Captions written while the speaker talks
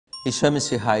ഈശോ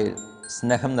മിശിഹായിൽ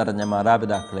സ്നേഹം നിറഞ്ഞ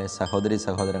മാതാപിതാക്കളെ, സഹോദരി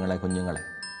സഹോദരങ്ങളെ, കുഞ്ഞുങ്ങളെ,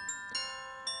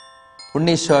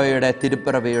 ഉണ്ണീശോയുടെ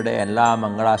തിരുപ്പിറവിയുടെ എല്ലാ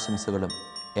മംഗളാശംസകളും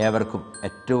ഏവർക്കും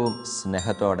ഏറ്റവും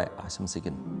സ്നേഹത്തോടെ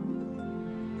ആശംസിക്കുന്നു.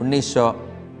 ഉണ്ണീശോ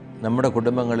നമ്മുടെ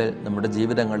കുടുംബങ്ങളിൽ, നമ്മുടെ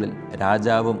ജീവിതങ്ങളിൽ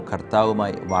രാജാവും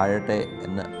കർത്താവുമായി വാഴട്ടെ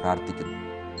എന്ന് പ്രാർത്ഥിക്കുന്നു.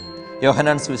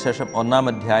 യോഹന്നാൻ സുവിശേഷം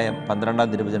 1-ാം അധ്യായം 12-ാം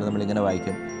തിരുവചനം നമ്മളിങ്ങനെ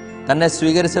വായിക്കും: തന്നെ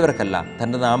സ്വീകരിച്ചവർക്കെല്ലാം,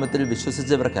 തൻ്റെ നാമത്തിൽ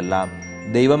വിശ്വസിച്ചവർക്കെല്ലാം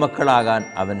ദൈവമക്കളാകാൻ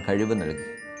അവൻ കഴിവ് നൽകി.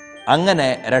 അങ്ങനെ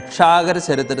രക്ഷാകര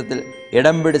ചരിത്രത്തിൽ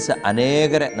ഇടം പിടിച്ച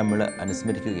അനേകരെ നമ്മൾ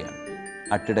അനുസ്മരിക്കുകയാണ്.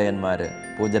 അട്ടിടയന്മാർ,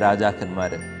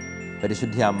 പൂജരാജാക്കന്മാർ,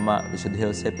 പരിശുദ്ധ അമ്മ, വിശുദ്ധ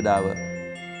യോസേപ്പിതാവ്,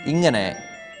 ഇങ്ങനെ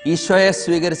ഈശോയെ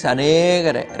സ്വീകരിച്ച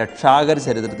അനേകരെ രക്ഷാകര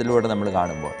ചരിത്രത്തിലൂടെ നമ്മൾ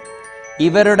കാണുമ്പോൾ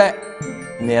ഇവരുടെ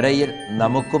നിരയിൽ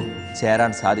നമുക്കും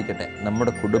ചേരാൻ സാധിക്കട്ടെ,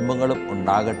 നമ്മുടെ കുടുംബങ്ങളും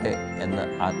ഉണ്ടാകട്ടെ എന്ന്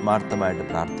ആത്മാർത്ഥമായിട്ട്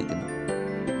പ്രാർത്ഥിക്കുന്നു.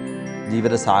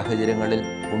 ജീവിത സാഹചര്യങ്ങളിൽ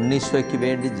ഉണ്ണീശോയ്ക്ക്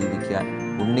വേണ്ടി ജീവിക്കാൻ,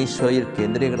 ഉണ്ണീശോയിൽ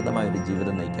കേന്ദ്രീകൃതമായ ഒരു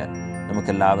ജീവിതം നയിക്കാൻ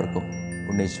നമുക്കെല്ലാവർക്കും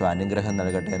ഉണ്ണീശോ അനുഗ്രഹം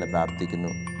നൽകട്ടെ എന്ന്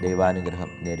പ്രാർത്ഥിക്കുന്നു.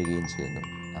 ദൈവാനുഗ്രഹം നേരുകയും ചെയ്യുന്നു.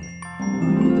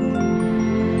 ആമേൻ.